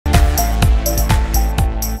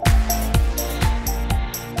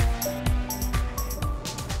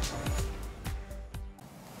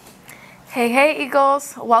Hey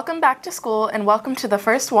Eagles! Welcome back to school and welcome to the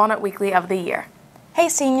first Walnut Weekly of the year. Hey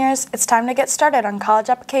seniors, it's time to get started on college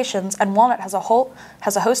applications, and Walnut has a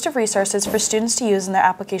host of resources for students to use in their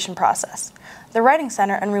application process. The Writing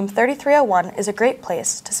Center in room 3301 is a great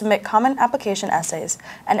place to submit common application essays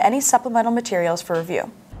and any supplemental materials for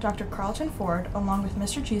review. Dr. Carlton Ford, along with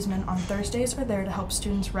Mr. Cheeseman, on Thursdays are there to help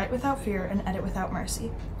students write without fear and edit without mercy.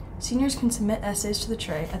 Seniors can submit essays to the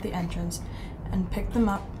tray at the entrance and pick them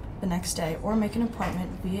up the next day or make an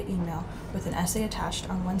appointment via email with an essay attached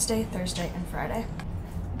on Wednesday, Thursday, and Friday.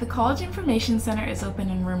 The College Information Center is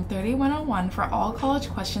open in room 3101 for all college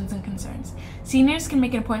questions and concerns. Seniors can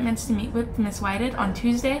make appointments to meet with Ms. Whited on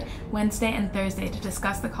Tuesday, Wednesday, and Thursday to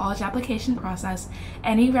discuss the college application process,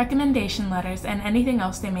 any recommendation letters, and anything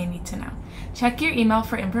else they may need to know. Check your email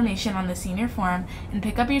for information on the senior forum and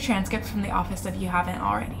pick up your transcripts from the office if you haven't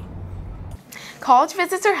already. College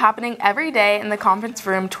visits are happening every day in the conference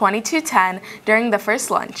room 2210 during the first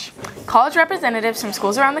lunch. College representatives from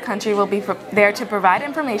schools around the country will be there to provide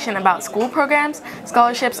information about school programs,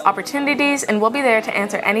 scholarships, opportunities, and will be there to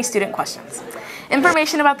answer any student questions.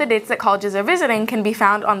 Information about the dates that colleges are visiting can be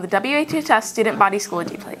found on the WHHS Student Body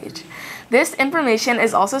Schoology page. This information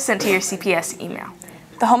is also sent to your CPS email.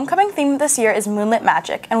 The homecoming theme this year is Moonlit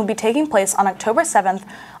Magic and will be taking place on October 7th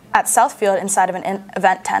at Southfield inside of an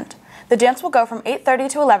event tent. The dance will go from 8:30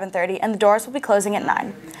 to 11:30 and the doors will be closing at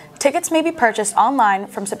 9. Tickets may be purchased online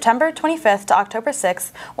from September 25th to October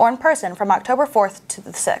 6th or in person from October 4th to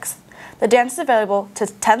the 6th. The dance is available to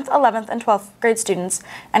 10th, 11th, and 12th grade students,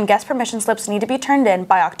 and guest permission slips need to be turned in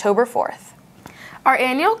by October 4th. Our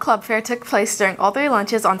annual club fair took place during all three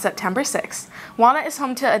lunches on September 6th. Walnut is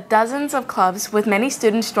home to dozens of clubs with many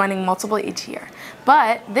students joining multiple each year.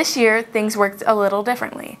 But this year, things worked a little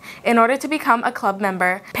differently. In order to become a club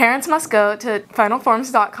member, parents must go to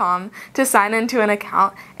finalforms.com to sign into an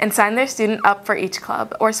account and sign their student up for each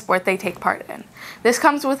club or sport they take part in. This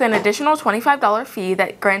comes with an additional $25 fee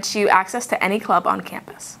that grants you access to any club on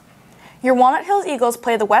campus. Your Walnut Hills Eagles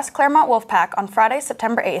play the West Claremont Wolfpack on Friday,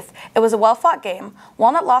 September 8th. It was a well-fought game.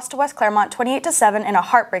 Walnut lost to West Claremont 28-7 in a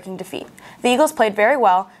heartbreaking defeat. The Eagles played very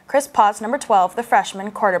well. Chris Potts, number 12, the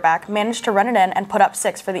freshman quarterback, managed to run it in and put up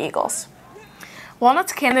 6 for the Eagles.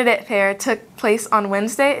 Walnut's Candidate Fair took place on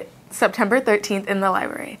Wednesday, September 13th in the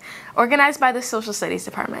library. Organized by the Social Studies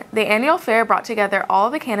Department, the annual fair brought together all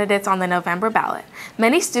of the candidates on the November ballot.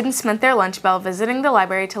 Many students spent their lunch bell visiting the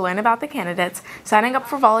library to learn about the candidates, signing up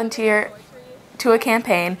for volunteer to a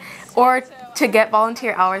campaign, or to get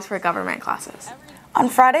volunteer hours for government classes. On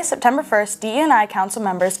Friday, September 1st, DE&I council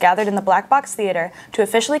members gathered in the Black Box Theater to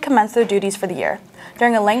officially commence their duties for the year.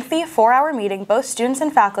 During a lengthy 4-hour meeting, both students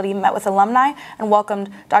and faculty met with alumni and welcomed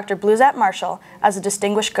Dr. Bluzette Marshall as a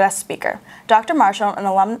distinguished guest speaker. Dr. Marshall, an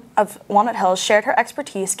alum of Walnut Hills, shared her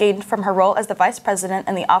expertise gained from her role as the vice president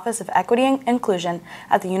in the Office of Equity and Inclusion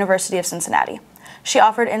at the University of Cincinnati. She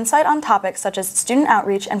offered insight on topics such as student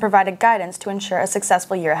outreach and provided guidance to ensure a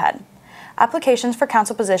successful year ahead. Applications for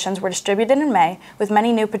council positions were distributed in May, with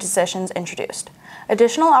many new positions introduced.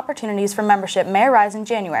 Additional opportunities for membership may arise in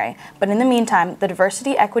January, but in the meantime, the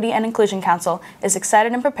Diversity, Equity, and Inclusion Council is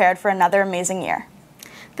excited and prepared for another amazing year.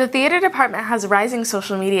 The theater department has rising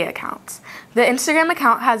social media accounts. The Instagram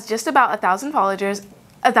account has just about 1,000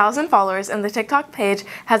 followers, and the TikTok page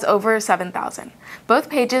has over 7,000. Both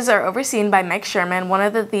pages are overseen by Mike Sherman, one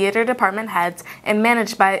of the theater department heads, and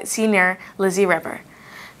managed by senior Lizzie River.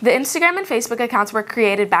 The Instagram and Facebook accounts were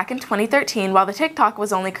created back in 2013, while the TikTok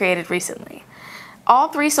was only created recently. All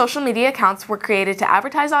 3 social media accounts were created to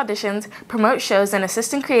advertise auditions, promote shows, and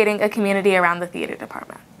assist in creating a community around the theater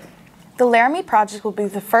department. The Laramie Project will be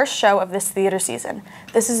the first show of this theater season.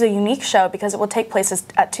 This is a unique show because it will take place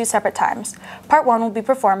at 2 separate times. Part 1 will be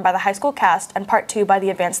performed by the high school cast and Part 2 by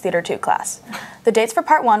the Advanced Theater 2 class. The dates for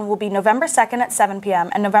Part 1 will be November 2nd at 7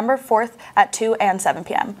 p.m. and November 4th at 2 and 7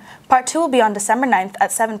 p.m. Part 2 will be on December 9th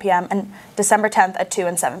at 7 p.m. and December 10th at 2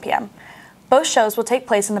 and 7 p.m. Both shows will take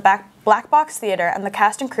place in the Black Box Theater, and the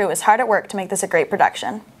cast and crew is hard at work to make this a great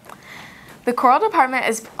production. The choral department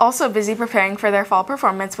is also busy preparing for their fall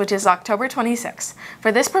performance, which is October 26th.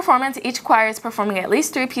 For this performance, each choir is performing at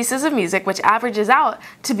least 3 pieces of music, which averages out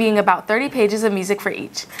to being about 30 pages of music for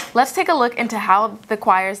each. Let's take a look into how the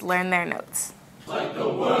choirs learn their notes. Like the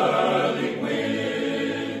whirling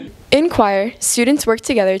wind. In choir, students work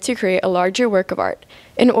together to create a larger work of art.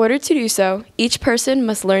 In order to do so, each person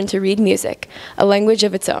must learn to read music, a language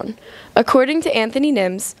of its own. According to Anthony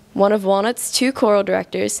Nims, one of Walnut's 2 choral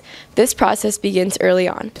directors, this process begins early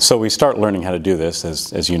on. So we start learning how to do this,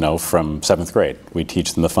 as you know, from 7th grade. We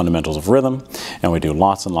teach them the fundamentals of rhythm, and we do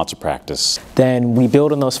lots and lots of practice. Then we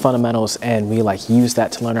build on those fundamentals and we use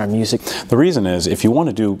that to learn our music. The reason is, if you want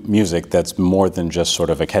to do music that's more than just sort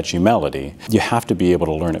of a catchy melody, you have to be able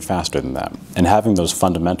to learn it faster than that. And having those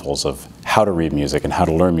fundamentals of how to read music and how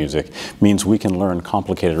to learn music means we can learn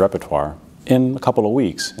complicated repertoire in a couple of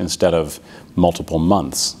weeks instead of multiple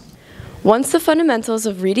months. Once the fundamentals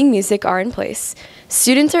of reading music are in place,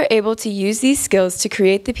 students are able to use these skills to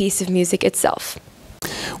create the piece of music itself.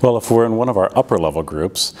 Well, if we're in one of our upper level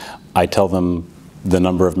groups, I tell them the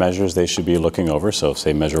number of measures they should be looking over, so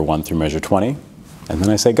say measure 1 through measure 20, and then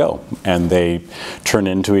I say go. And they turn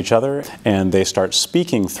into each other, and they start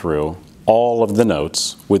speaking through all of the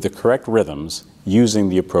notes with the correct rhythms using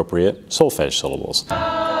the appropriate solfege syllables.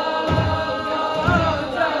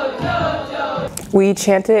 We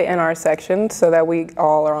chant it in our section so that we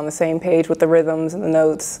all are on the same page with the rhythms and the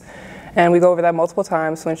notes. And we go over that multiple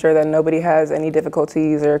times to ensure that nobody has any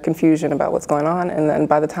difficulties or confusion about what's going on. And then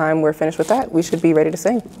by the time we're finished with that, we should be ready to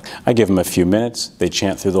sing. I give them a few minutes, they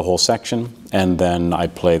chant through the whole section, and then I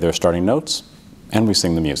play their starting notes, and we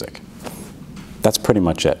sing the music. That's pretty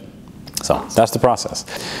much it. So that's the process.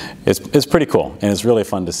 It's pretty cool, and it's really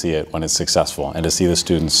fun to see it when it's successful, and to see the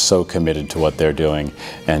students so committed to what they're doing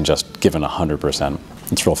and just given 100%.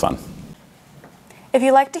 It's real fun. If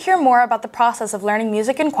you'd like to hear more about the process of learning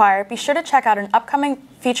music in choir, be sure to check out an upcoming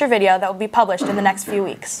feature video that will be published in the next few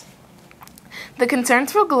weeks. The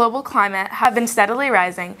concerns for global climate have been steadily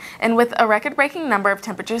rising, and with a record-breaking number of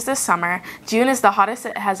temperatures this summer, June is the hottest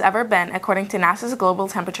it has ever been, according to NASA's Global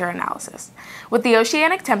Temperature Analysis. With the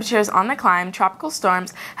oceanic temperatures on the climb, tropical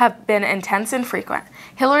storms have been intense and frequent.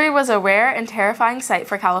 Hillary was a rare and terrifying sight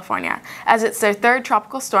for California, as it's their 3rd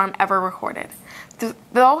tropical storm ever recorded.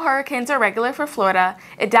 Though hurricanes are regular for Florida,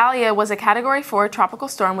 Idalia was a Category 4 tropical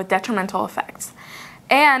storm with detrimental effects.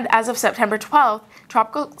 And as of September 12th,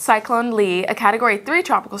 Tropical Cyclone Lee, a Category 3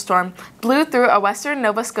 tropical storm, blew through western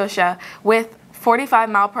Nova Scotia with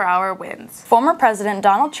 45-mile-per-hour winds. Former President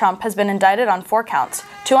Donald Trump has been indicted on 4 counts,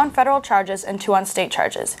 2 on federal charges and 2 on state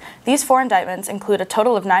charges. These 4 indictments include a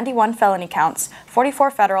total of 91 felony counts, 44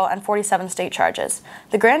 federal and 47 state charges.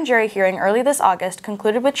 The grand jury hearing early this August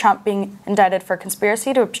concluded with Trump being indicted for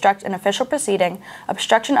conspiracy to obstruct an official proceeding,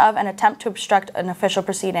 obstruction of an attempt to obstruct an official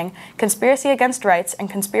proceeding, conspiracy against rights, and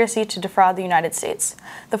conspiracy to defraud the United States.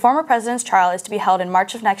 The former president's trial is to be held in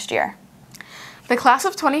March of next year. The class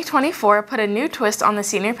of 2024 put a new twist on the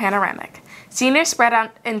senior panoramic. Seniors spread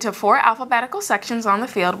out into 4 alphabetical sections on the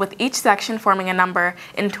field, with each section forming a number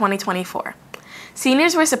in 2024.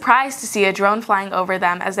 Seniors were surprised to see a drone flying over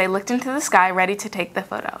them as they looked into the sky ready to take the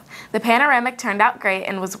photo. The panoramic turned out great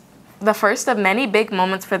and was the first of many big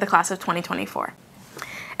moments for the class of 2024.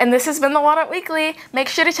 And this has been the Walnut Weekly. Make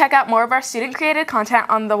sure to check out more of our student-created content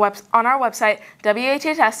on our website,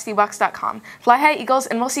 whhscbox.com. Fly high, Eagles,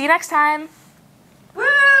 and we'll see you next time.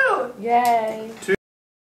 Woo! Yay!